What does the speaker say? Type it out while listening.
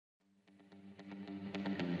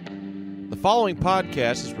The following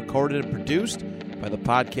podcast is recorded and produced by the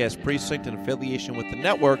Podcast Precinct in affiliation with the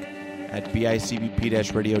network at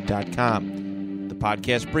bicbp-radio.com. The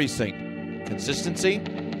Podcast Precinct. Consistency,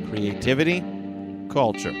 creativity,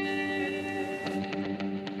 culture.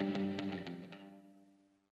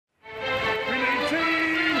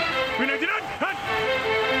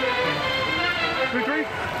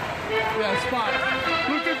 Yeah, spot.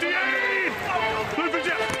 Blue 58! Blue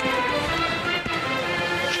 58!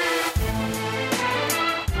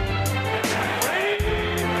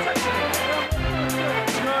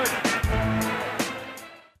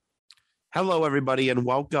 Hello, everybody, and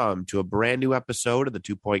welcome to a brand new episode of the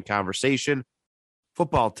 2 Point Conversation.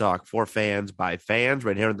 Football talk for fans by fans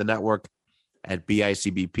right here on the network at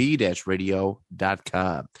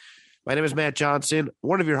bicbp-radio.com. My name is Matt Johnson,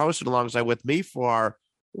 one of your hosts, and alongside with me for our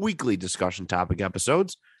weekly discussion topic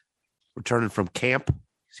episodes. Returning from camp.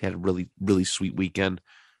 He's had a really, really sweet weekend.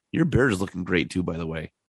 Your beard is looking great too, by the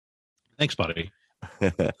way. Thanks, buddy.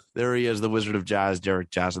 There he is, the Wizard of Jazz, Derek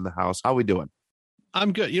Jazz in the house. How we doing?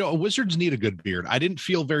 I'm good. You know, wizards need a good beard. I didn't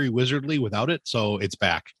feel very wizardly without it, so it's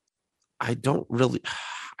back. I don't really.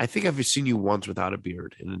 I think I've seen you once without a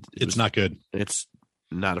beard, and it's not good. It's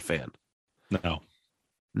not a fan. No,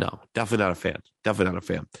 definitely not a fan. Definitely not a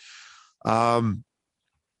fan.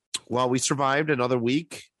 Well, we survived another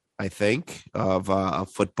week, I think, of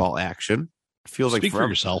football action. Feels like speak forever.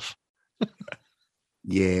 For yourself.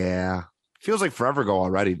 Yeah, feels like forever ago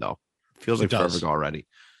already, though. Feels like forever ago already,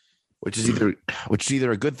 which is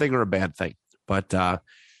either a good thing or a bad thing. But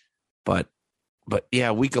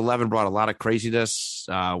yeah, week 11 brought a lot of craziness.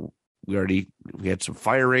 We had some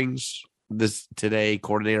firings today,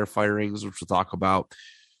 coordinator firings, which we'll talk about.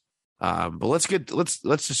 But let's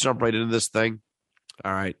just jump right into this thing.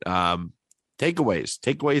 All right.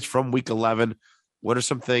 Takeaways from week 11. What are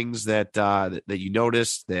some things that you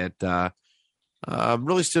noticed that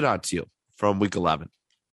really stood out to you from week 11?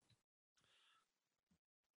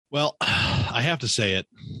 Well, I have to say it.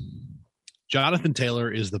 Johnathan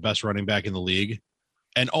Taylor is the best running back in the league,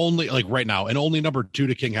 and only right now, and only number 2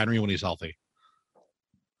 to King Henry when he's healthy.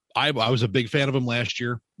 I was a big fan of him last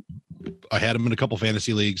year. I had him in a couple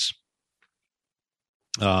fantasy leagues.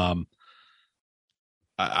 I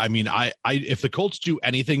mean, if the Colts do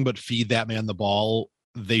anything but feed that man the ball,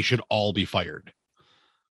 they should all be fired.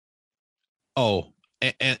 Oh,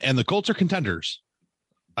 and the Colts are contenders.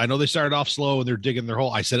 I know they started off slow and they're digging their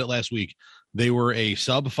hole. I said it last week. They were a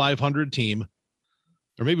sub 500 team,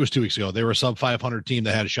 or maybe it was 2 weeks ago. They were a sub 500 team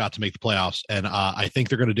that had a shot to make the playoffs, and I think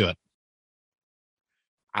they're going to do it.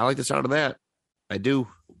 I like the sound of that. I do.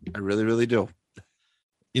 I really, really do.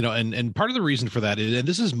 You know, and part of the reason for that is, and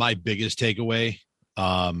this is my biggest takeaway,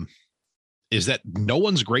 is that no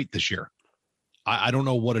one's great this year. I don't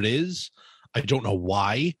know what it is. I don't know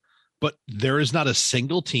why, but there is not a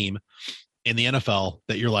single team in the NFL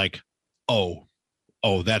that you're like, oh,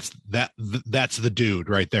 that's the dude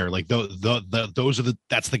right there. Like that's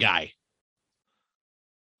the guy.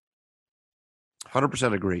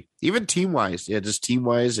 100% agree. Even team wise. Yeah. Just team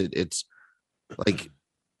wise. It's like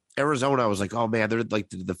Arizona. I was like, oh man, they're like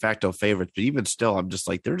the de facto favorites, but even still, I'm just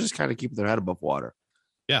like, they're just kind of keeping their head above water.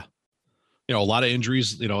 Yeah. You know, a lot of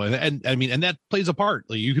injuries, you know, and I mean, and that plays a part.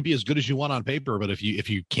 Like, you could be as good as you want on paper, but if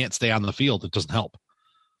you can't stay on the field, it doesn't help.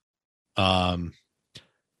 And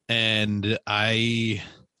I'm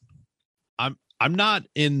not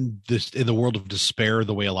in the world of despair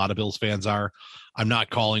the way a lot of Bills fans are. I'm not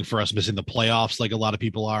calling for us missing the playoffs like a lot of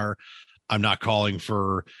people are. I'm not calling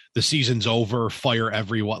for the season's over, fire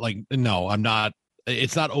everyone. Like, no, I'm not.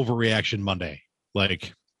 It's not overreaction Monday,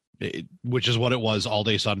 which is what it was all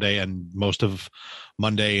day Sunday and most of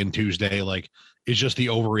Monday and Tuesday. Like, it's just the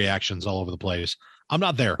overreactions all over the place. I'm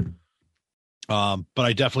not there. But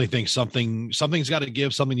I definitely think something's got to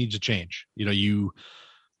give. Something needs to change. You know,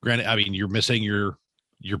 granted, I mean, you're missing your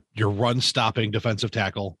run stopping defensive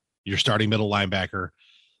tackle, your starting middle linebacker,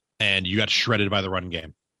 and you got shredded by the run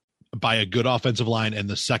game by a good offensive line and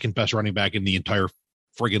the second best running back in the entire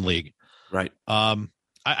friggin' league. Right.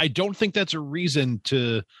 I don't think that's a reason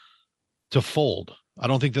to fold. I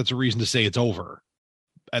don't think that's a reason to say it's over.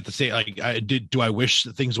 At the same, do I wish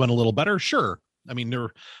things went a little better? Sure. I mean,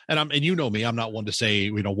 and you know me, I'm not one to say,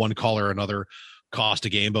 you know, one call or another cost a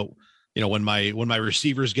game, but you know, when my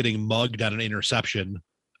receiver's getting mugged on an interception,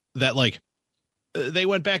 that they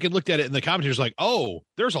went back and looked at it and the commentators like, oh,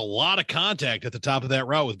 there's a lot of contact at the top of that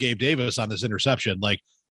route with Gabe Davis on this interception. Like,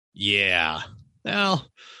 yeah, well,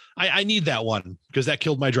 I need that one because that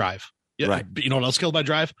killed my drive. Yeah. Right. You know what else killed my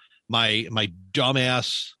drive? My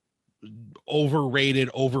dumbass, overrated,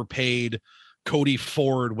 overpaid Cody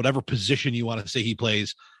Ford, whatever position you want to say he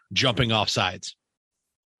plays, jumping off sides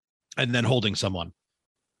and then holding someone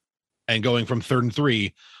and going from 3rd and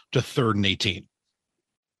 3 to 3rd and 18.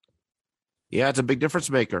 Yeah, it's a big difference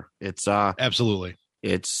maker. It's absolutely.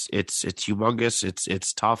 It's humongous.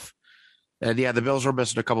 It's tough. And yeah, the Bills were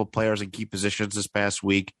missing a couple of players in key positions this past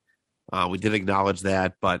week. We did acknowledge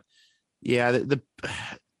that, but yeah,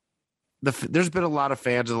 there's been a lot of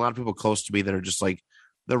fans and a lot of people close to me that are just like,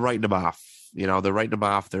 they're writing them off. They're writing them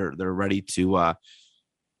off. They're ready to, and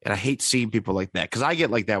I hate seeing people like that because I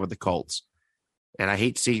get like that with the Colts, and I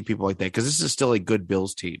hate seeing people like that because this is still a good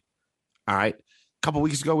Bills team. All right. A couple of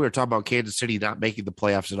weeks ago, we were talking about Kansas City not making the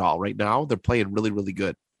playoffs at all. Right now, they're playing really, really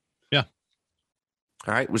good. Yeah.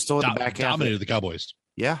 All right. We're still in the back half. Dominated the Cowboys.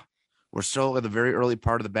 Yeah. We're still in the very early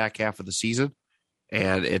part of the back half of the season.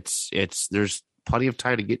 And there's plenty of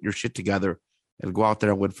time to get your shit together and go out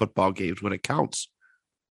there and win football games when it counts.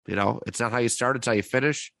 It's not how you start, it's how you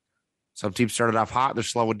finish. Some teams started off hot, they're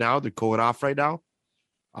slowing down, they're cooling off right now.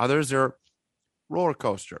 Others are roller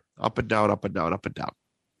coaster, up and down, up and down, up and down.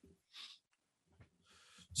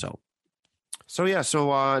 I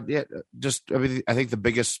think the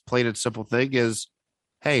biggest plain and simple thing is,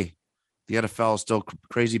 hey, the NFL is still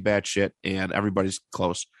crazy bad shit and everybody's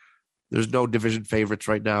close. There's no division favorites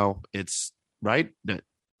right now. It's right.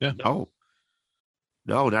 Yeah. No,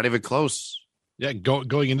 not even close. Yeah.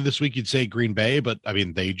 Going into this week, you'd say Green Bay, but I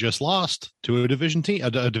mean, they just lost to a division team,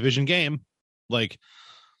 a division game. Like,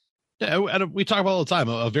 yeah, and we talk about all the time.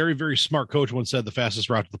 A very, very smart coach once said the fastest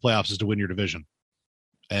route to the playoffs is to win your division.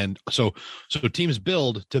 And so teams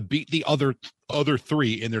build to beat the other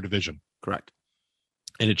three in their division. Correct.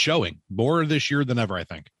 And it's showing more this year than ever, I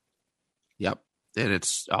think. Yep. And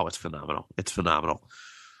it's phenomenal. It's phenomenal.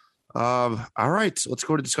 All right. So let's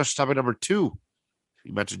go to discussion topic number 2.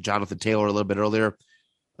 You mentioned Johnathan Taylor a little bit earlier.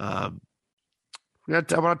 I want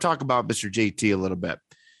to talk about Mr. JT a little bit.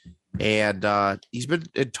 And he's been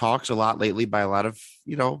in talks a lot lately by a lot of,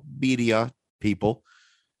 media people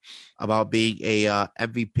about being a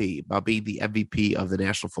MVP, about being the MVP of the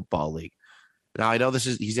National Football League. Now, I know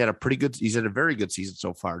he's had a very good season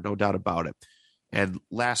so far, no doubt about it. And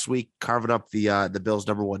last week, carving up the Bills'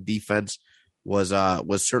 number 1 defense was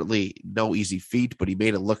certainly no easy feat, but he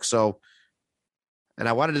made it look so. And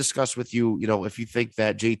I want to discuss with you, if you think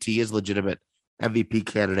that JT is a legitimate MVP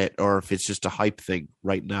candidate or if it's just a hype thing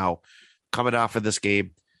right now. Coming off of this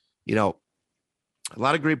game, a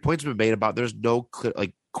lot of great points have been made about there's no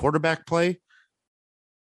quarterback play.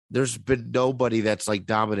 There's been nobody that's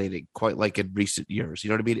dominating quite like in recent years. You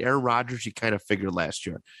know what I mean? Aaron Rodgers, you kind of figured last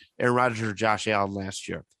year. Aaron Rodgers or Josh Allen last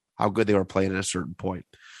year, how good they were playing at a certain point.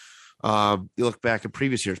 You look back in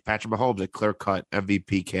previous years, Patrick Mahomes, a clear-cut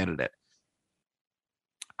MVP candidate.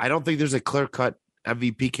 I don't think there's a clear-cut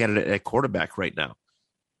MVP candidate at quarterback right now.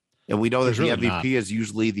 And we know that the MVP is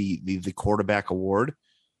usually the quarterback award.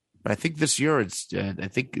 But I think this year I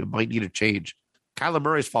think it might need a change. Kyler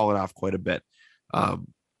Murray's fallen off quite a bit.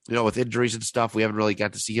 With injuries and stuff, we haven't really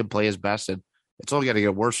got to see him play his best, and it's only going to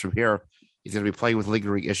get worse from here. He's going to be playing with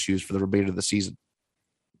lingering issues for the remainder of the season.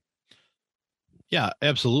 Yeah,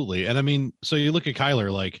 absolutely. And I mean, so you look at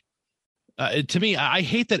Kyler, to me, I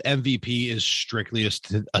hate that MVP is strictly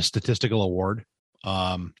a statistical award.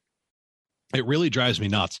 It really drives me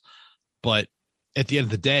nuts. But at the end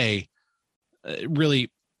of the day,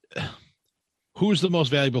 really, who's the most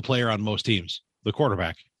valuable player on most teams? The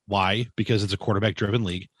quarterback. Why? Because it's a quarterback-driven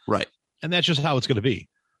league. Right. And that's just how it's going to be.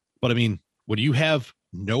 But, I mean, when you have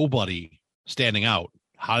nobody standing out,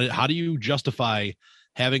 how do you justify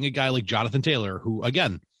having a guy like Johnathan Taylor, who,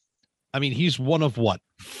 again, I mean, he's one of,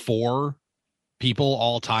 4 people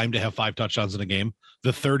all time to have 5 touchdowns in a game,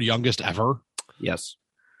 the 3rd youngest ever? Yes.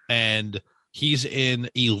 And he's in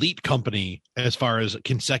elite company as far as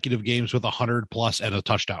consecutive games with 100+ and a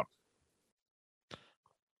touchdown.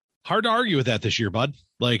 Hard to argue with that this year, bud.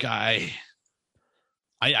 I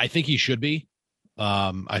think he should be.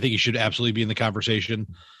 I think he should absolutely be in the conversation.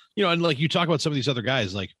 And you talk about some of these other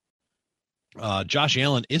guys, Josh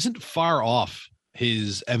Allen isn't far off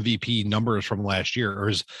his MVP numbers from last year,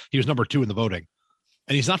 or he was number 2 in the voting,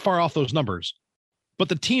 and he's not far off those numbers, but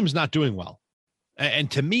the team's not doing well.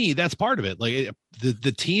 And to me, that's part of it.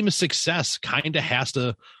 The team's success kind of has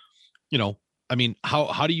to, I mean,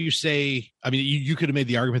 how do you say? I mean, you could have made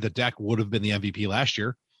the argument that Dak would have been the MVP last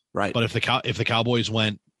year, right? But if the Cowboys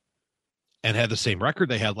went and had the same record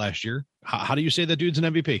they had last year, how do you say that dude's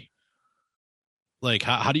an MVP?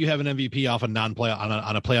 How do you have an MVP off a non-play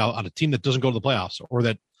on a playoff on a team that doesn't go to the playoffs, or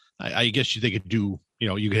that I guess they could do?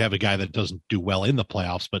 You could have a guy that doesn't do well in the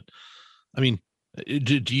playoffs, but I mean,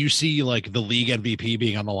 do you see the league MVP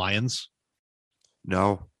being on the Lions?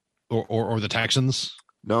 No, or the Texans?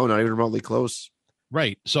 No, not even remotely close.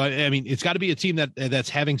 Right. So I mean, it's got to be a team that's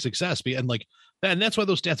having success, and that's why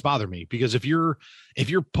those stats bother me, because if you're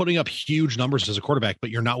putting up huge numbers as a quarterback, but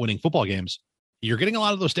you're not winning football games, you're getting a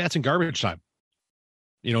lot of those stats in garbage time.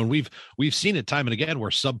 And we've seen it time and again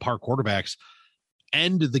where subpar quarterbacks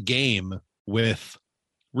end the game with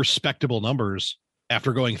respectable numbers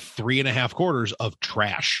after going 3.5 quarters of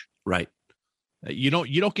trash. Right. You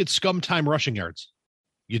don't get scum time rushing yards.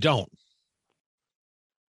 You don't.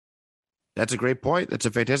 That's a great point. That's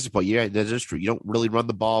a fantastic point. Yeah, that is true. You don't really run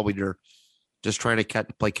the ball when you're just trying to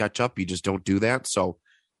play catch up. You just don't do that. So,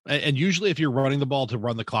 and usually if you're running the ball to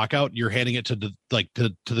run the clock out, you're handing it to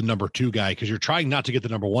the number 2 guy, because you're trying not to get the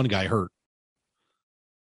number 1 guy hurt.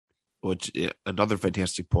 Which another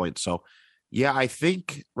fantastic point. So, yeah, I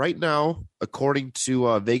think right now, according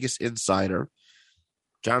to Vegas Insider,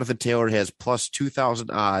 Johnathan Taylor has plus 2,000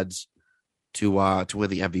 odds to win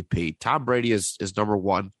the MVP. Tom Brady is number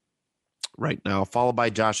 1 right now, followed by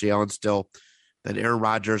Josh Allen still, then Aaron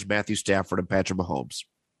Rodgers, Matthew Stafford, and Patrick Mahomes.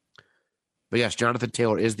 But yes, Johnathan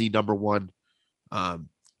Taylor is the number 1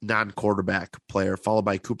 non-quarterback player, followed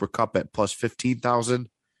by Cooper Kupp at plus 15,000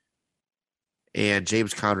 and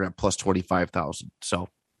James Conner at plus 25,000. So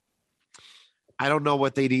I don't know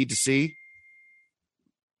what they need to see.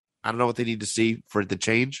 I don't know what they need to see for it to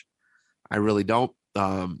change. I really don't.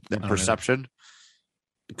 That perception,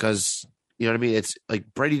 because you know what I mean? It's like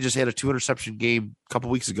Brady just had a 2-interception game a couple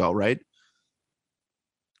weeks ago, right?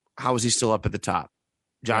 How is he still up at the top?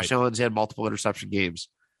 Josh Allen's had multiple interception games.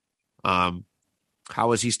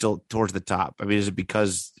 How is he still towards the top? I mean, is it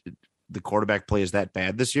because the quarterback play is that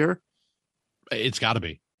bad this year? It's got to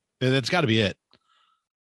be. That's got to be it.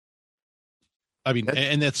 I mean,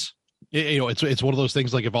 and that's, it's one of those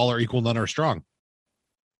things like if all are equal, none are strong.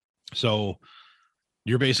 So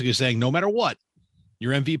you're basically saying no matter what,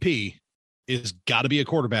 your MVP is got to be a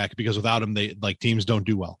quarterback, because without him, teams don't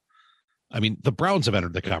do well. I mean, the Browns have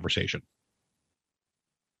entered the conversation.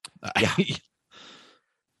 Yeah.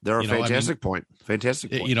 They're a fantastic point.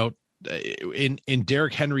 Fantastic point. In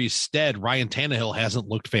Derrick Henry's stead, Ryan Tannehill hasn't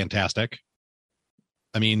looked fantastic.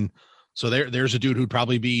 I mean, so there's a dude who'd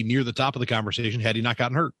probably be near the top of the conversation had he not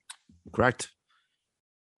gotten hurt. Correct.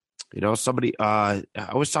 Somebody, I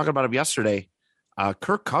was talking about him yesterday.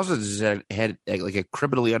 Kirk Cousins had like a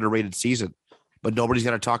criminally underrated season, but nobody's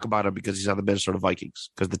going to talk about him because he's on the Minnesota Vikings,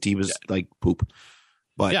 because the team is like poop.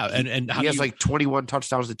 But yeah, and he has like 21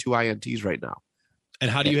 touchdowns to 2 INTs right now.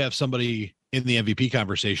 And how do you have somebody in the MVP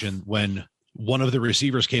conversation when one of the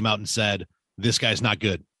receivers came out and said, this guy's not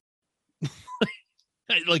good?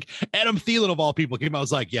 Like Adam Thielen of all people came out and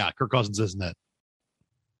was like, yeah, Kirk Cousins isn't it?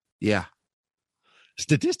 Yeah.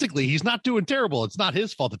 Statistically, he's not doing terrible. It's not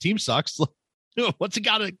his fault. The team sucks. What's a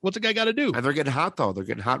guy got to do? And they're getting hot though. They're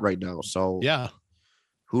getting hot right now. So yeah,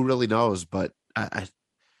 who really knows? But the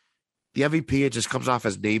MVP, it just comes off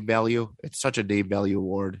as name value. It's such a name value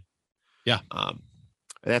award. Yeah.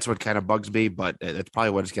 That's what kind of bugs me, but that's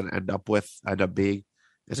probably what it's going to end up being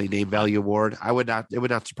as a name value award. It would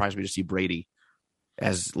not surprise me to see Brady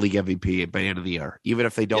as league MVP by the end of the year, even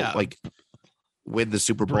if they don't win the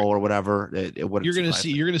Super Bowl or whatever. It wouldn't.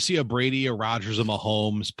 You're going to see a Brady, a Rodgers, a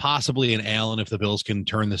Mahomes, possibly an Allen if the Bills can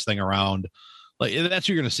turn this thing around. Like that's what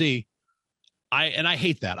you're going to see. I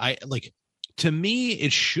hate that. To me,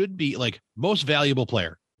 it should be like most valuable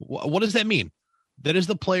player. What does that mean? That is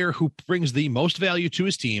the player who brings the most value to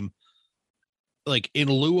his team, like in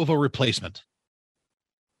lieu of a replacement.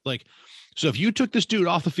 Like, so if you took this dude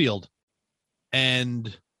off the field,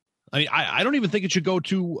 and I mean, I don't even think it should go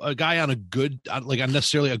to a guy on on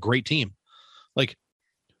necessarily a great team. Like,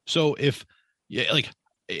 so if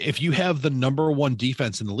you have the number 1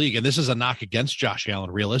 defense in the league, and this is a knock against Josh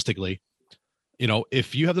Allen, realistically,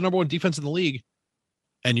 if you have the number 1 defense in the league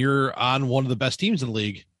and you're on one of the best teams in the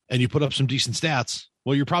league and you put up some decent stats,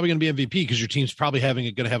 well, you're probably going to be MVP because your team's probably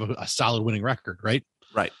going to have a solid winning record, right?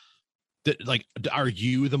 Right. Are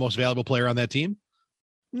you the most valuable player on that team?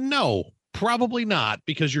 No, probably not,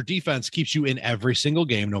 because your defense keeps you in every single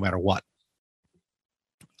game, no matter what.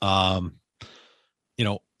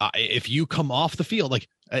 If you come off the field,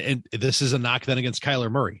 and this is a knock then against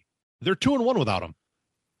Kyler Murray, they're 2-1 without him.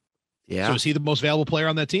 Yeah. So is he the most valuable player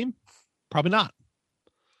on that team? Probably not.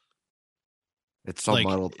 It's so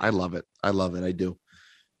muddled. I love it. I do.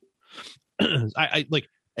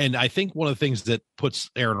 And I think one of the things that puts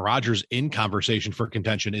Aaron Rodgers in conversation for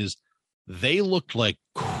contention is they looked like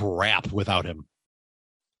crap without him.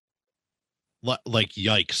 Like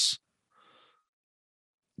yikes.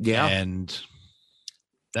 Yeah. And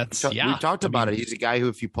that's, we talked about it. He's a guy who,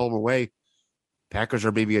 if you pull him away, Packers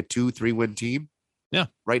are maybe a 2-3 win team. Yeah.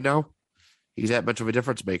 Right now. he's that much of a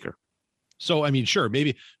difference maker. So, I mean, sure,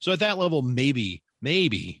 maybe. So at that level, maybe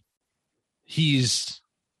he's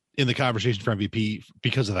in the conversation for MVP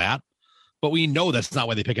because of that. But we know that's not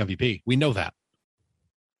why they pick MVP. We know that.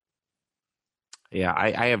 Yeah,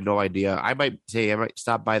 I have no idea. I might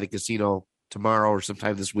stop by the casino tomorrow or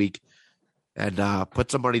sometime this week and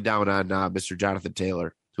put some money down on Mr. Johnathan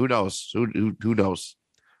Taylor. Who knows? Who knows?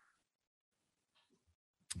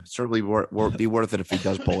 Certainly be worth it if he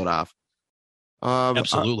does pull it off.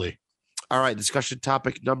 Absolutely. All right, discussion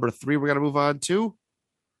topic number 3 we're going to move on to.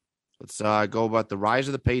 Let's go about the rise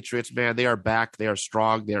of the Patriots. Man, they are back. They are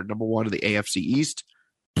strong. They are number 1 in the AFC East.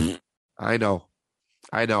 I know.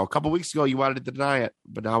 A couple weeks ago, you wanted to deny it,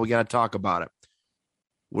 but now we got to talk about it.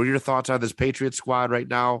 What are your thoughts on this Patriots squad right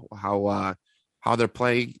now? How they're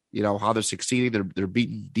playing? You know, how they're succeeding. They're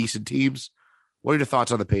beating decent teams. What are your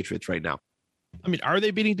thoughts on the Patriots right now? I mean, are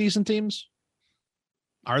they beating decent teams?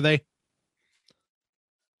 Are they?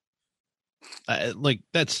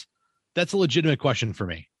 That's a legitimate question for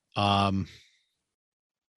me.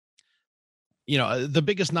 You know, the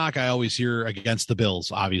biggest knock I always hear against the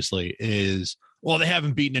Bills, obviously, is, well, they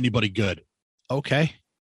haven't beaten anybody good. Okay.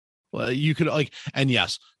 Well, you could and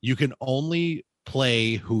yes, you can only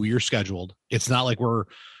play who you're scheduled. It's not like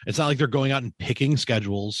they're going out and picking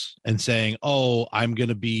schedules and saying, oh, I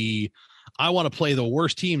want to play the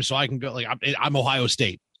worst team so I can go, I'm Ohio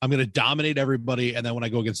State. I'm going to dominate everybody. And then when I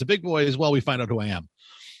go against the big boys, well, we find out who I am.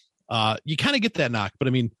 You kind of get that knock, but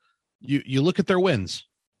I mean, you look at their wins,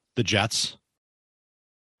 the Jets,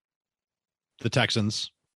 the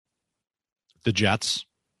Texans, the Jets,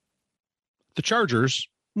 the Chargers.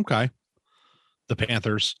 Okay. The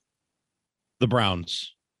Panthers, the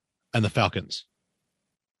Browns, and the Falcons.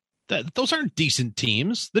 Those aren't decent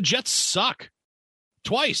teams. The Jets suck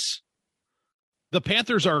twice. The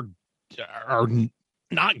Panthers are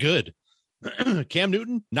not good. Cam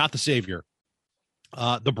Newton, not the savior.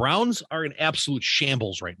 The Browns are in absolute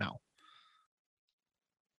shambles right now.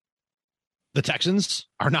 The Texans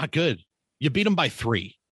are not good. You beat them by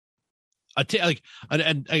 3.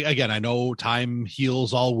 And again, I know time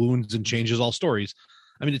heals all wounds and changes all stories.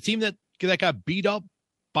 I mean, a team that got beat up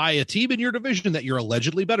by a team in your division that you're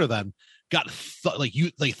allegedly better than got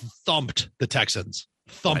thumped the Texans,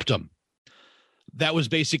 thumped them. That was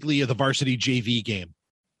basically the varsity JV game.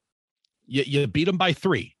 You beat them by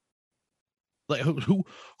 3. Like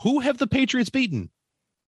who have the Patriots beaten?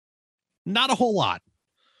 Not a whole lot.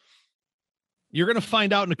 You're going to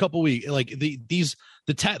find out in a couple weeks. Like the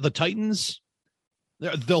Titans,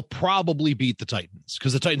 they'll probably beat the Titans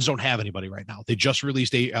because the Titans don't have anybody right now. They just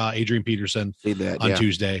released Adrian Peterson on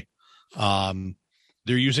Tuesday. They're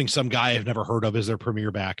using some guy I've never heard of as their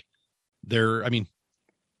premier back. But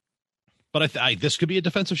this could be a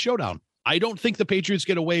defensive showdown. I don't think the Patriots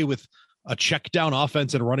get away with a check down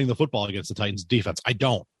offense and running the football against the Titans defense. I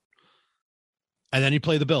don't. And then you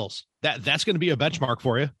play the Bills. That's going to be a benchmark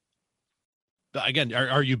for you. Again,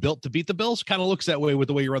 are you built to beat the Bills? Kind of looks that way with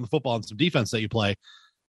the way you run the football and some defense that you play.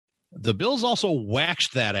 The Bills also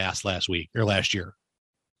waxed that ass last year.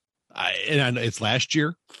 And it's last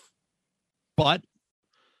year. But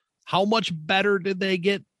how much better did they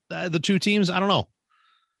get the two teams? I don't know.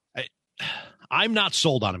 I'm not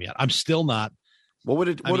sold on them yet. I'm still not. Let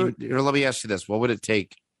me ask you this. What would it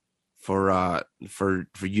take for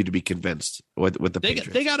you to be convinced with the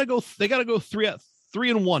Patriots? They got to go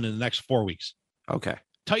 3-1 in the next 4 weeks. Okay.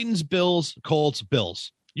 Titans, Bills, Colts,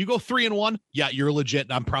 Bills. You go 3-1. Yeah, you're legit.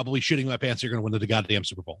 And I'm probably shitting my pants. You're going to win the goddamn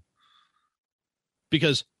Super Bowl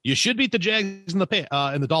because you should beat the Jags and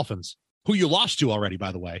the Dolphins, who you lost to already,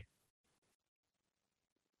 by the way.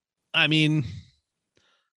 I mean,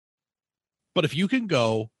 but if you can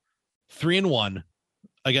go 3-1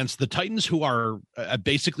 against the Titans, who are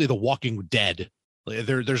basically the Walking Dead,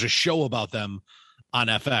 there's a show about them on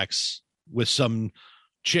FX with some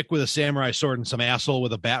chick with a samurai sword and some asshole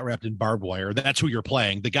with a bat wrapped in barbed wire. That's who you're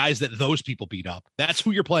playing. The guys that those people beat up. That's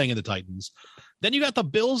who you're playing in the Titans. Then you got the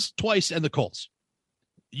Bills twice and the Colts.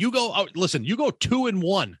 You go out. Listen, you go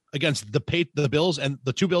 2-1 against the Bills and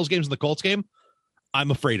the 2 Bills games and the Colts game.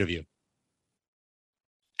 I'm afraid of you.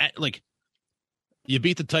 You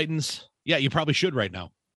beat the Titans. Yeah, you probably should right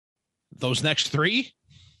now. Those next 3,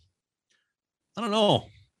 I don't know.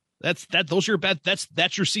 Those are your bet.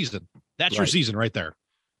 That's your season. That's your season right there.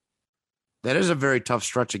 That is a very tough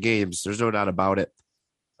stretch of games. There's no doubt about it.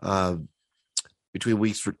 Between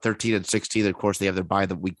weeks 13 and 16, of course, they have their bye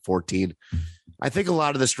the week 14. I think a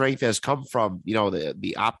lot of the strength has come from,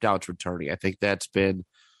 the opt-outs returning. I think that's been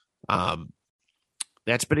a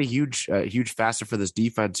huge facet for this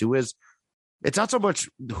defense. It's not so much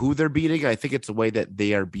who they're beating. I think it's the way that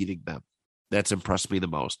they are beating them. that's impressed me the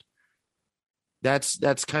most.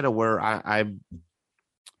 That's kind of where I'm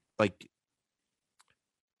like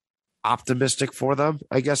optimistic for them,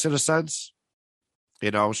 I guess, in a sense.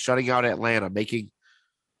 Shutting out Atlanta, making,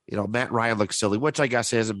 Matt Ryan look silly, which I guess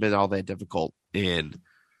hasn't been all that difficult over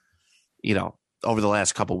the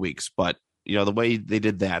last couple of weeks. But, the way they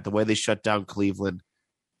did that, the way they shut down Cleveland,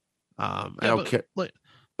 I don't care.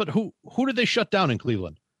 But who did they shut down in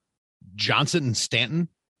Cleveland? Johnson and Stanton?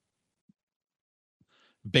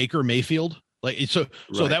 Baker Mayfield? So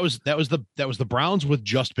Right. that was the Browns with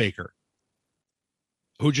just Baker.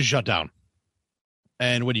 Who just shut down?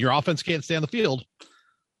 And when your offense can't stay on the field,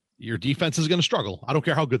 your defense is going to struggle. I don't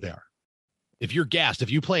care how good they are. If you're gassed,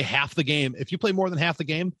 if you play half the game, if you play more than half the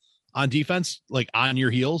game on defense, like on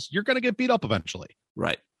your heels, you're going to get beat up eventually.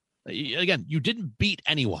 Right. Again, you didn't beat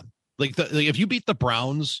anyone. If you beat the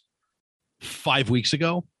Browns 5 weeks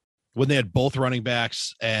ago when they had both running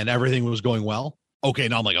backs and everything was going well, okay,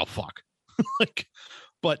 now I'm like, oh fuck.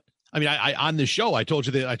 But I mean, I on this show I told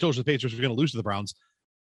you the Patriots were going to lose to the Browns,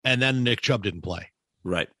 and then Nick Chubb didn't play.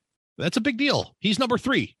 Right. That's a big deal. He's number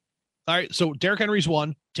 3. All right, so Derrick Henry's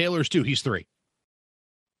 1, Taylor's 2, he's 3.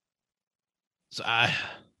 So,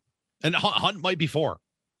 and Hunt might be 4.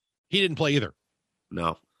 He didn't play either.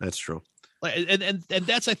 No, that's true. And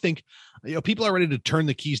that's, I think, people are ready to turn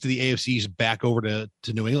the keys to the AFCs back over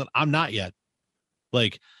to New England. I'm not yet.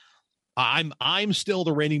 I'm still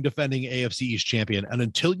the reigning defending AFC East champion, and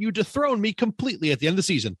until you dethrone me completely at the end of the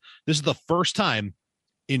season, this is the first time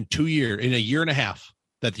in a year and a half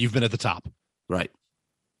that you've been at the top. Right.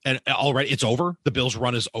 And already it's over. The Bills'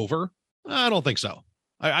 run is over. I don't think so.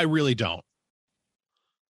 I really don't.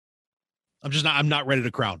 I'm not ready to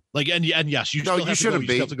crown. And yes, you shouldn't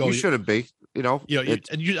be. You shouldn't be.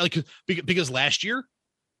 Because last year,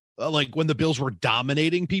 when the Bills were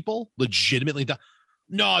dominating people, legitimately.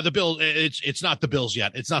 No, the Bills. It's not the Bills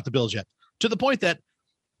yet. It's not the Bills yet. To the point that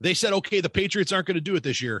they said, okay, the Patriots aren't going to do it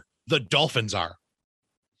this year. The Dolphins are.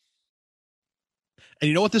 And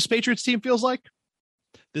you know what this Patriots team feels like?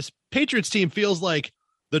 This Patriots team feels like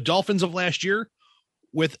the Dolphins of last year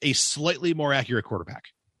with a slightly more accurate quarterback.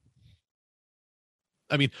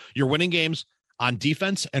 I mean, you're winning games on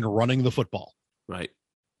defense and running the football. Right.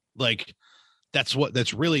 That's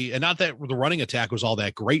really, and not that the running attack was all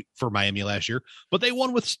that great for Miami last year, but they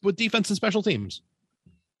won with defense and special teams.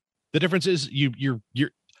 The difference is you're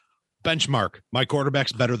benchmark. My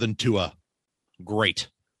quarterback's better than Tua. Great.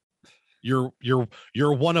 You're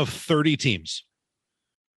one of 30 teams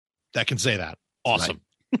that can say that. Awesome.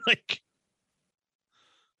 Right.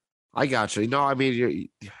 I got you. No, I mean,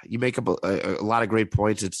 you make up a lot of great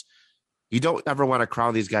points. You don't ever want to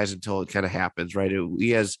crown these guys until it kind of happens, right?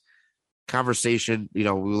 We as conversation, we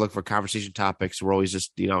look for conversation topics. We're always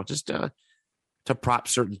just to prop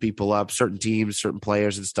certain people up, certain teams, certain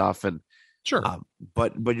players and stuff. And sure.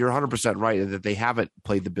 But you're 100% right that they haven't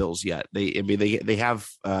played the Bills yet. They have,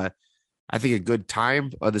 I think, a good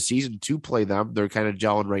time of the season to play them. They're kind of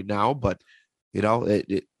gelling right now, but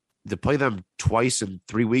to play them twice in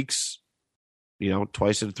 3 weeks,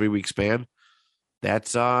 twice in a 3 week span,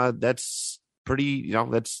 that's pretty,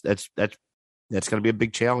 that's going to be a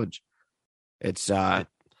big challenge. It's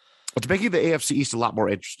making the AFC East a lot more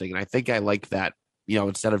interesting. And I think I like that,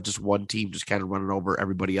 instead of just one team just kind of running over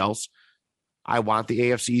everybody else. I want the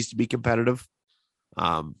AFC East to be competitive.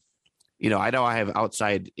 I know I have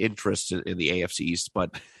outside interests in the AFC East,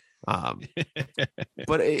 but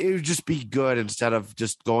it would just be good instead of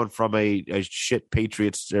just going from a shit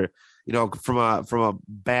Patriots or, from a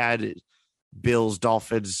bad Bills,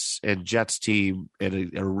 Dolphins, and Jets team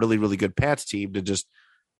and a really, really good Pats team to just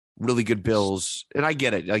really good Bills. And I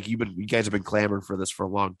get it. You guys have been clamoring for this for a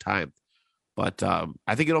long time, but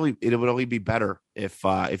I think it would only be better if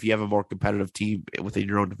you have a more competitive team within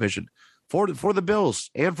your own division for the Bills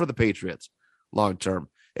and for the Patriots long term.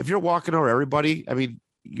 If you're walking over everybody, I mean,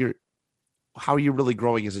 how are you really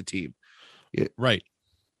growing as a team? Right.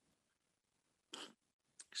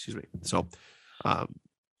 Excuse me. So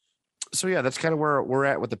yeah, that's kind of where we're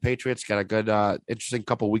at with the Patriots. Got a good, interesting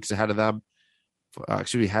couple of weeks ahead of them.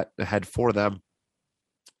 Ahead for them.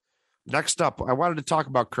 Next up, I wanted to talk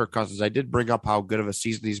about Kirk Cousins. I did bring up how good of a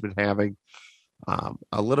season he's been having.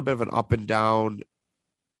 A little bit of an up and down.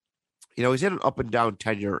 He's had an up and down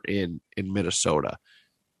tenure in Minnesota.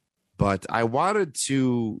 But I wanted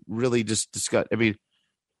to really just discuss. I mean,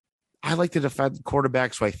 I like to defend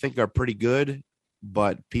quarterbacks who I think are pretty good,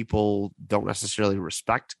 but people don't necessarily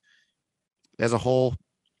respect as a whole.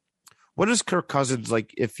 What is Kirk Cousins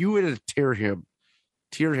like? If you were to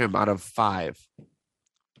tier him out of 5,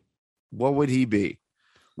 what would he be?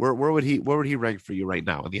 Where would he rank for you right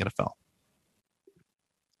now in the NFL?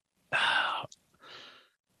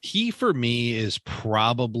 He, for me, is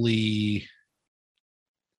probably,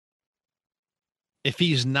 if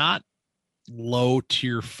he's not low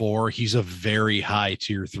tier 4, he's a very high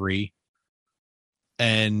tier 3.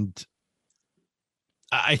 And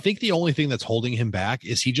I think the only thing that's holding him back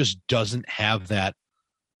is he just doesn't have that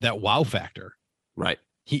wow factor. Right.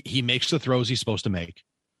 He makes the throws he's supposed to make.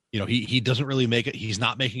 He doesn't really make it. He's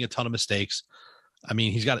not making a ton of mistakes. I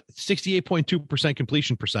mean, he's got 68.2%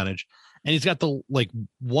 completion percentage, and he's got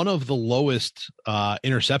one of the lowest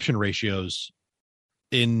interception ratios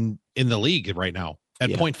in the league right now at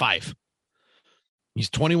 0.5. He's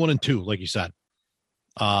 21-2, like you said.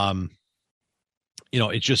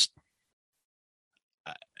 It just,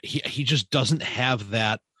 he just doesn't have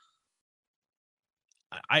that.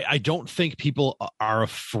 I don't think people are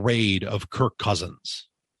afraid of Kirk Cousins.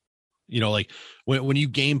 Like when you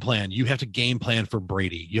game plan, you have to game plan for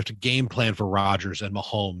Brady. You have to game plan for Rodgers and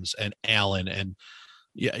Mahomes and Allen. And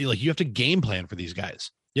you have to game plan for these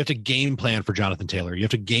guys. You have to game plan for Jonathan Taylor. You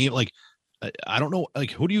have to I don't know,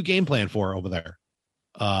 who do you game plan for over there?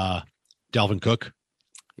 Dalvin Cook.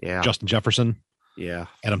 Yeah. Justin Jefferson. Yeah.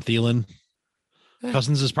 Adam Thielen.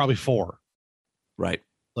 Cousins is probably 4. Right.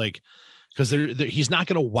 Because he's not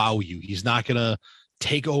going to wow you. He's not going to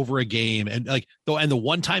take over a game. And the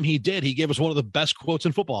one time he did, he gave us one of the best quotes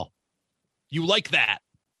in football. You like that?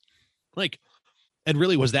 And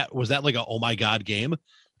really, was that like a, oh my God game?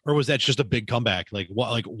 Or was that just a big comeback?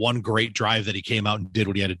 One great drive that he came out and did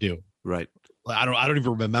what he had to do. Right. I don't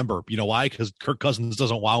even remember. You know why? Because Kirk Cousins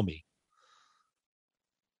doesn't wow me.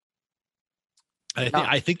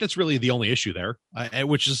 I think that's really the only issue there,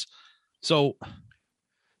 which is so.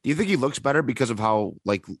 Do you think he looks better because of how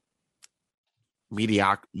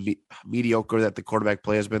mediocre that the quarterback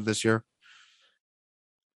play has been this year?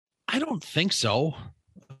 I don't think so.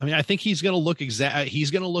 I mean, I think he's going to look he's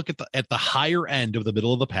going to look at the higher end of the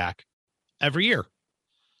middle of the pack every year.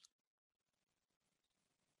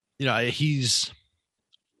 He's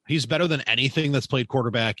better than anything that's played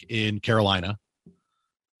quarterback in Carolina.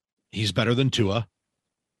 He's better than Tua.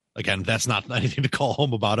 Again, that's not anything to call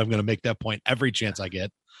home about. I'm going to make that point every chance I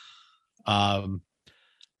get. And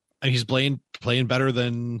he's playing better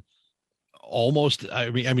than almost. I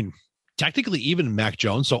mean, technically even Mac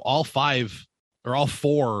Jones. So all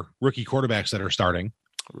 4 rookie quarterbacks that are starting.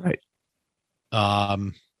 Right.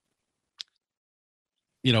 Jalen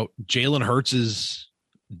Hurts is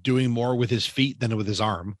doing more with his feet than with his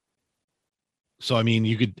arm. So, I mean,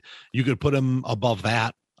 you could put him above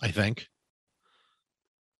that, I think.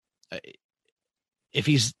 If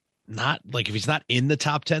he's not in the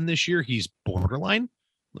top 10 this year, he's borderline.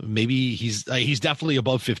 Maybe he's definitely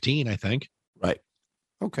above 15, I think. Right.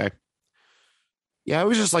 Okay. Yeah, I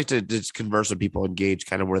always just like to just converse with people and gauge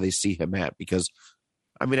kind of where they see him at, because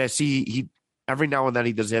I mean, I see he every now and then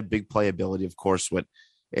he does have big playability, of course, but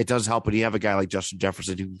it does help when you have a guy like Justin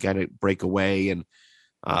Jefferson who can kind of break away and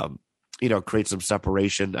create some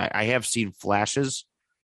separation. I have seen flashes,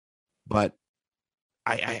 but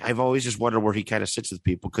I've always just wondered where he kind of sits with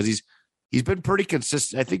people, because he's been pretty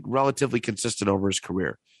consistent. I think relatively consistent over his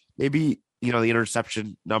career. Maybe, the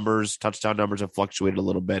interception numbers, touchdown numbers have fluctuated a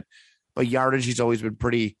little bit, but yardage, he's always been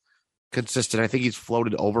pretty consistent. I think he's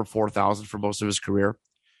floated over 4,000 for most of his career,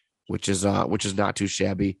 which is not too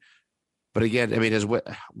shabby. But again, I mean, his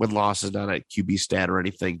win-loss is not a QB stat or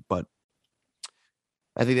anything, but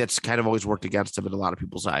I think that's kind of always worked against him in a lot of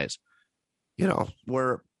people's eyes.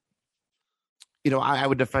 Where I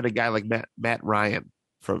would defend a guy like Matt Ryan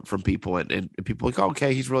from people, and people like, oh,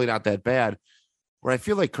 okay, he's really not that bad. Where I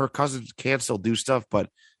feel like Kirk Cousins can still do stuff, but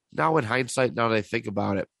now in hindsight, now that I think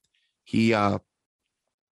about it, he,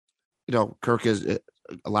 Kirk is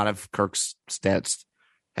a lot of Kirk's stats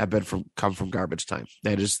have come from garbage time.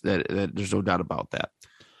 That there's no doubt about that.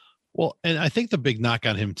 Well, and I think the big knock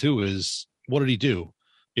on him too is, what did he do?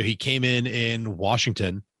 He came in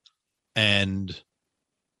Washington and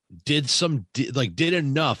did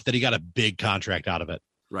enough that he got a big contract out of it.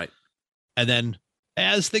 Right. And then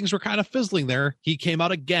as things were kind of fizzling there, he came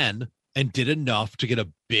out again and did enough to get a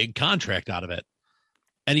big contract out of it.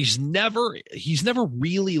 And he's never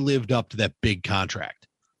really lived up to that big contract,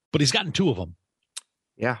 but he's gotten 2 of them.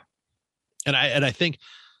 Yeah. And I think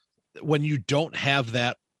when you don't have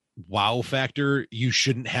that wow factor, you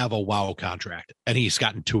shouldn't have a wow contract. And he's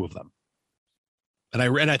gotten 2 of them. And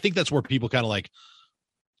I think that's where people kind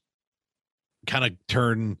of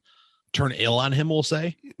turn ill on him, we'll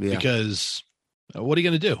say, because what are you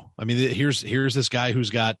going to do? I mean, here's this guy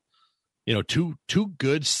who's got, two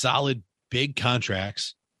good, solid, big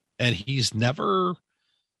contracts, and he's never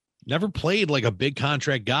played like a big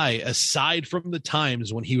contract guy, aside from the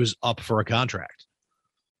times when he was up for a contract.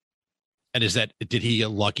 And did he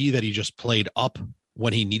get lucky that he just played up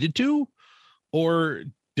when he needed to? Or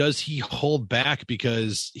does he hold back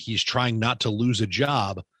because he's trying not to lose a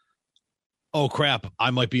job? Oh, crap,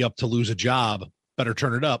 I might be up to lose a job. Better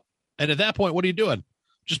turn it up. And at that point, what are you doing?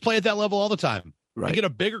 Just play at that level all the time. Right. And get a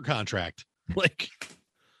bigger contract. Like,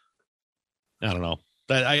 I don't know.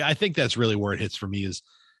 I think that's really where it hits for me is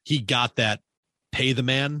he got that pay the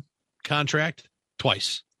man contract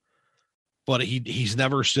twice. But he's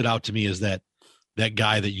never stood out to me as that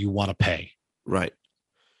guy that you want to pay. Right.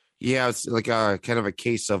 Yeah, it's like a kind of a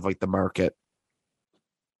case of like the market.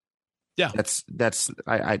 Yeah. That's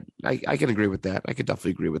I can agree with that. I can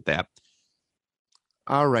definitely agree with that.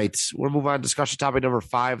 All right. We'll move on to discussion topic number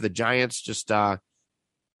 5. The Giants just they're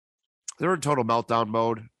in total meltdown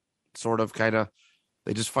mode, sort of, kind of.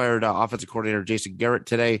 They just fired offensive coordinator Jason Garrett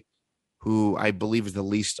today, who I believe is the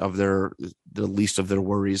least of their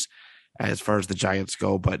worries as far as the Giants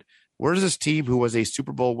go. But where's this team who was a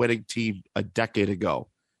Super Bowl winning team a decade ago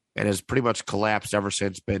and has pretty much collapsed ever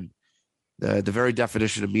since, been the very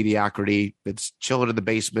definition of mediocrity? It's chilling in the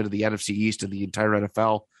basement of the NFC East and the entire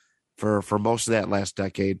NFL for most of that last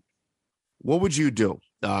decade. What would you do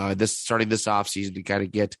starting this offseason to kind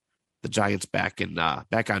of get the Giants back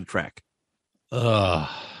on track? I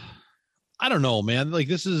don't know, man. Like,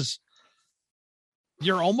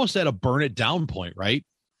 you're almost at a burn it down point, right?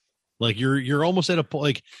 Like you're almost at a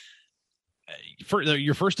point, like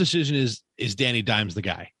your first decision is Danny Dimes the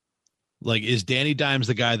guy? Like, is Danny Dimes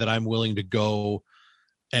the guy that I'm willing to go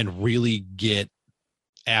and really get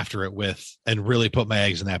after it with and really put my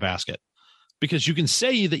eggs in that basket? Because you can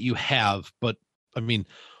say that you have, but I mean,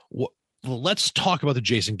 let's talk about the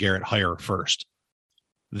Jason Garrett hire first.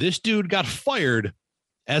 This dude got fired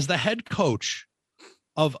as the head coach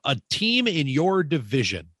of a team in your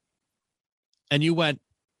division. And you went,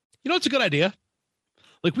 it's a good idea.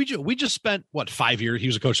 Like, we just spent 5 years. He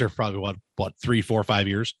was a coach there for probably what 3, 4, 5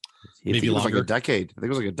 years, maybe longer. Like a decade. I think it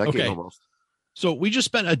was like a decade almost. So we just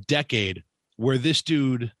spent a decade where this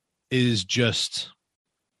dude is just,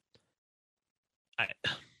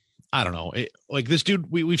 I don't know. Like, this dude,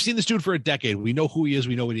 we've seen this dude for a decade. We know who he is.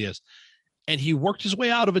 We know what he is. And he worked his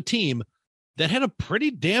way out of a team that had a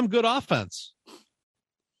pretty damn good offense.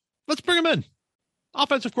 Let's bring him in.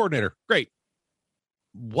 Offensive coordinator. Great.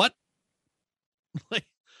 What? Like,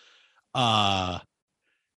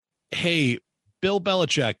 hey, Bill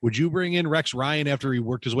Belichick, would you bring in Rex Ryan after he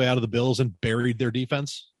worked his way out of the Bills and buried their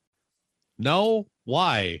defense? No?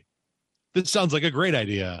 Why? This sounds like a great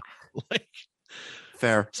idea. Like,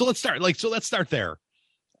 fair. So let's start there.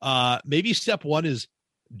 Maybe step 1 is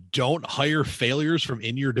don't hire failures from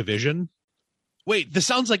in your division. Wait, this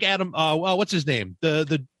sounds like Adam. What's his name?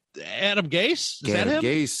 The Adam Gase? Is that him?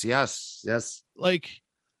 Gase, yes. Like,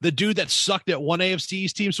 the dude that sucked at one AFC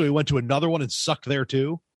East team, so he went to another one and sucked there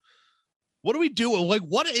too. What do we do? Like,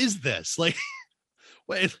 what is this? Like,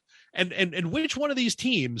 and which one of these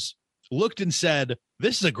teams looked and said,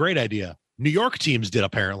 this is a great idea? New York teams did,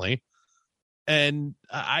 apparently. And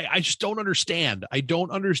I just don't understand. I don't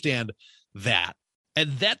understand that.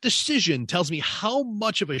 And that decision tells me how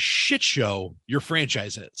much of a shit show your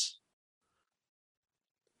franchise is.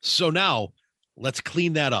 So now let's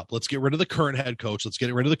clean that up. Let's get rid of the current head coach. Let's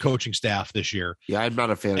get rid of the coaching staff this year. Yeah, I'm not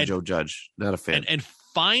a fan of Joe Judge. Not a fan. And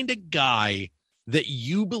find a guy that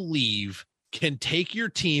you believe can take your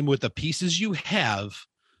team with the pieces you have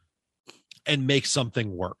and make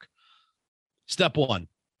something work. Step 1,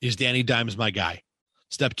 is Danny Dimes my guy?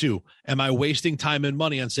 Step 2, am I wasting time and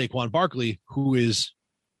money on Saquon Barkley, who is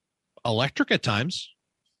electric at times?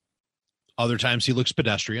 Other times he looks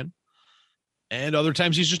pedestrian. And other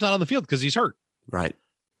times he's just not on the field because he's hurt. Right.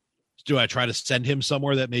 Do I try to send him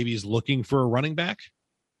somewhere that maybe he's looking for a running back?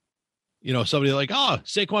 Somebody like,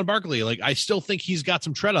 Saquon Barkley. Like, I still think he's got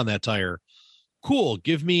some tread on that tire. Cool.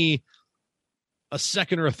 Give me a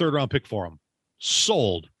 2nd or a 3rd round pick for him.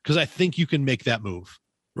 Sold. Because I think you can make that move.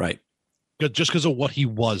 Right. Just because of what he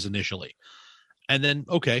was initially. And then,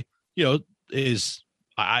 okay,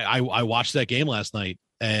 I watched that game last night,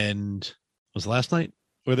 and was it last night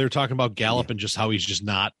where they were talking about Gallup and just how he's just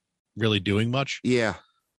not really doing much? Yeah.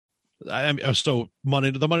 So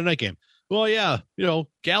the Monday night game. Well, yeah,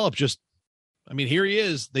 Gallup just, here he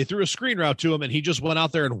is. They threw a screen route to him, and he just went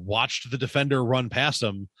out there and watched the defender run past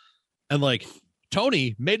him. And like,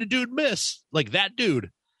 Tony made a dude miss, like that dude,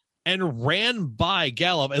 and ran by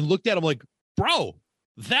Gallup and looked at him like, bro,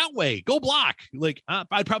 that way, go block. Like,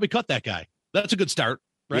 I'd probably cut that guy. That's a good start,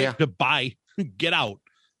 right? Yeah. Goodbye. Get out.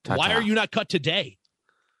 Ta-ta. Why are you not cut today?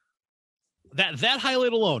 That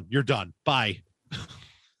highlight alone, you're done. Bye.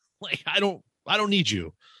 Like, I don't need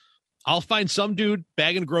you. I'll find some dude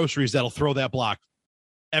bagging groceries that'll throw that block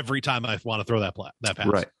every time I want to throw that pass.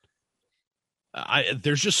 Right.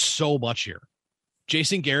 There's just so much here.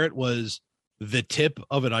 Jason Garrett was the tip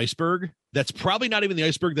of an iceberg. That's probably not even the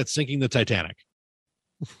iceberg that's sinking the Titanic.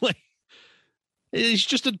 Like, it's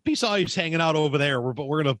just a piece of ice hanging out over there. But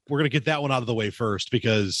we're gonna get that one out of the way first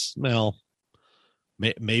because, well,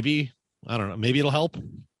 maybe I don't know. Maybe it'll help.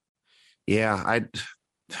 Yeah,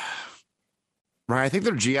 I think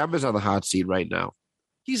their GM is on the hot seat right now.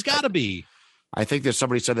 He's got to be. I think that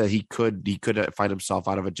somebody said that he could find himself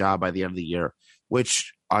out of a job by the end of the year,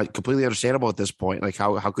 which completely understandable at this point. Like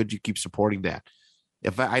how could you keep supporting that?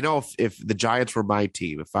 If the Giants were my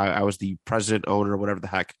team, if I was the president, owner, whatever the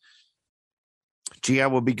heck,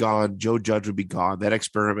 GM would be gone. Joe Judge would be gone. That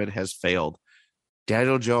experiment has failed.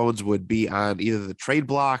 Daniel Jones would be on either the trade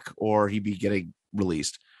block or he'd be getting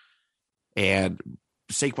released. And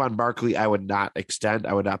Saquon Barkley, I would not extend.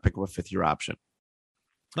 I would not pick up a fifth-year option.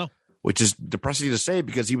 No. Which is depressing to say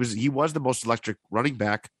because he was the most electric running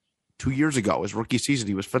back 2 years ago. His rookie season,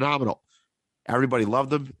 he was phenomenal. Everybody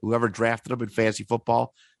loved him. Whoever drafted him in fantasy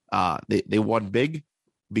football, they won big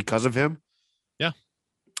because of him. Yeah,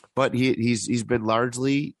 but he's been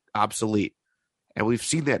largely obsolete, and we've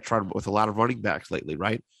seen that trend with a lot of running backs lately,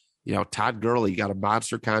 right? You know, Todd Gurley got a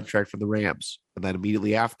monster contract from the Rams, and then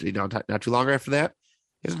immediately after, not too long after that,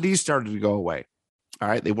 his knees started to go away. All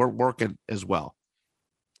right, they weren't working as well.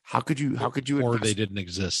 How could you? Or they didn't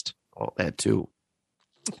exist. Oh, that too.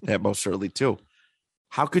 That most certainly too.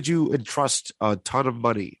 How could you entrust a ton of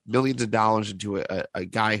money, millions of dollars, into a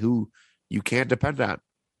guy who you can't depend on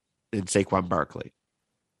in Saquon Barkley?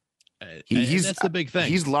 That's the big thing.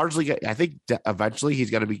 He's largely, I think, eventually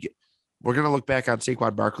he's going to be. We're going to look back on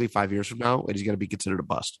Saquon Barkley 5 years from now, and he's going to be considered a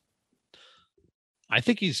bust. I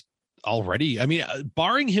think he's already. I mean,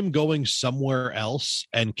 barring him going somewhere else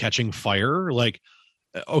and catching fire, like,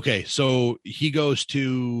 okay, so he goes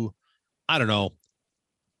to, I don't know,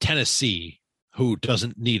 Tennessee, who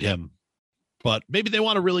doesn't need him, but maybe they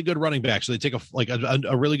want a really good running back, so they take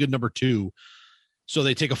a really good number 2, so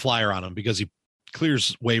they take a flyer on him because he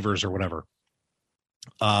clears waivers or whatever.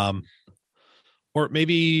 Or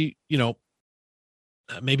maybe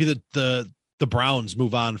maybe the Browns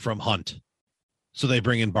move on from Hunt, so they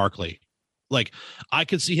bring in Barkley. Like, I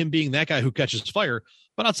could see him being that guy who catches fire,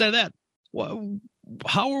 but outside of that,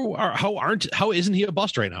 how isn't he a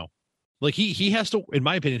bust right now? Like he has to, in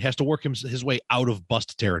my opinion, has to work his way out of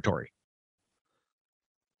bust territory.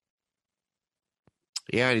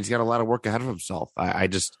 Yeah, and he's got a lot of work ahead of himself. I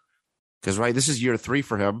just, because this is year 3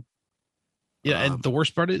 for him. Yeah, and the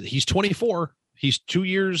worst part is he's 24. He's 2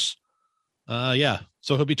 years. So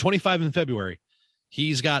he'll be 25 in February.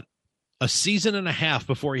 He's got a season and a half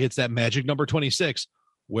before he hits that magic number 26,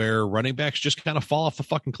 where running backs just kind of fall off the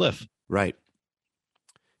fucking cliff. Right.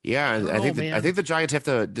 Yeah, and I think the Giants have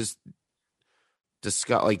to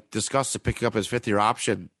discuss picking up his 5th-year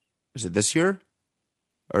option. Is it this year,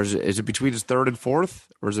 or is it between his 3rd and 4th,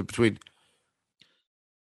 or is it between?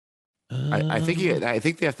 I think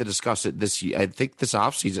they have to discuss it this year. I think this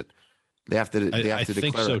offseason they have to. I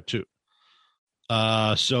think so too.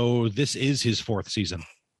 So this is his 4th season.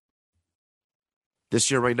 This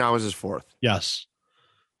year, right now, is his 4th. Yes.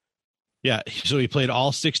 Yeah. So he played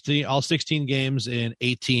all 16 games in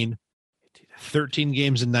 18, 13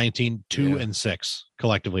 games in 19, 2 and 6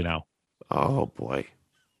 collectively now. Oh boy.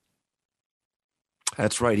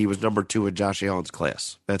 That's right. He was number 2 in Josh Allen's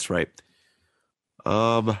class. That's right.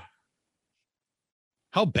 How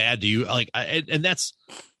bad do you like? And that's,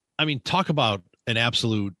 I mean, talk about an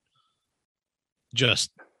absolute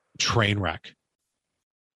just train wreck.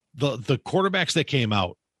 The quarterbacks that came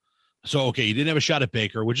out. So, okay, you didn't have a shot at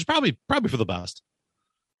Baker, which is probably for the best.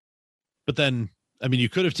 But then, I mean, you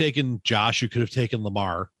could have taken Josh, you could have taken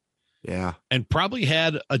Lamar. Yeah. And probably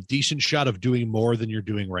had a decent shot of doing more than you're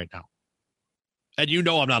doing right now. And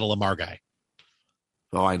I'm not a Lamar guy.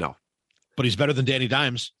 Oh, I know. But he's better than Danny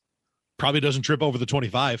Dimes. Probably doesn't trip over the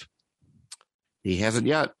 25. He hasn't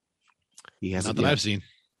yet. Not that I've seen.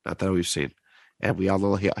 Not that we've seen. And we all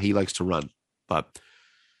know he likes to run. But,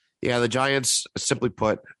 yeah, the Giants, simply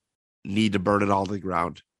put, need to burn it all to the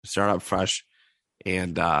ground, start up fresh.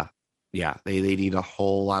 And, they need a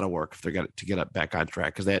whole lot of work if they're going to get it back on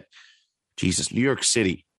track. Because New York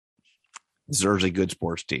City deserves a good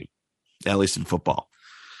sports team, at least in football.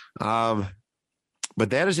 But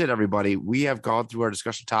that is it, everybody. We have gone through our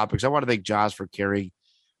discussion topics. I want to thank Josh for carrying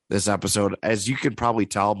this episode. As you can probably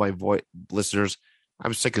tell, my listeners,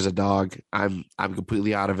 I'm sick as a dog. I'm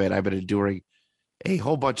completely out of it. I've been enduring a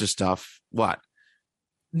whole bunch of stuff. What?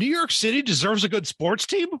 New York City deserves a good sports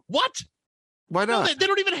team? What? Why No, not? they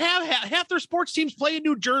don't even have half their sports teams play in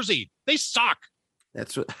New Jersey. They suck.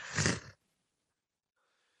 That's what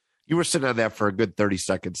you were sitting on that for a good 30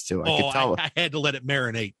 seconds too. I could tell. I had to let it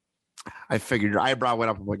marinate. I figured your eyebrow went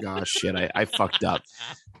up. I'm like, oh shit, I fucked up.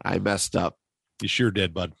 I messed up. You sure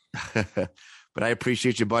did, bud. But I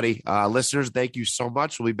appreciate you, buddy. Listeners, thank you so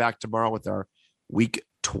much. We'll be back tomorrow with our week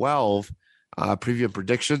 12 preview and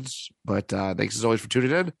predictions. But thanks as always for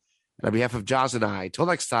tuning in. And on behalf of Jaws and I, till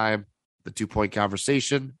next time, the 2 Point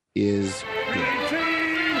Conversation is good.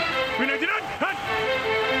 399, cut!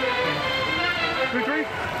 3-3.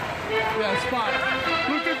 Yeah, spot.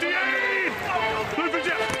 Blue 50.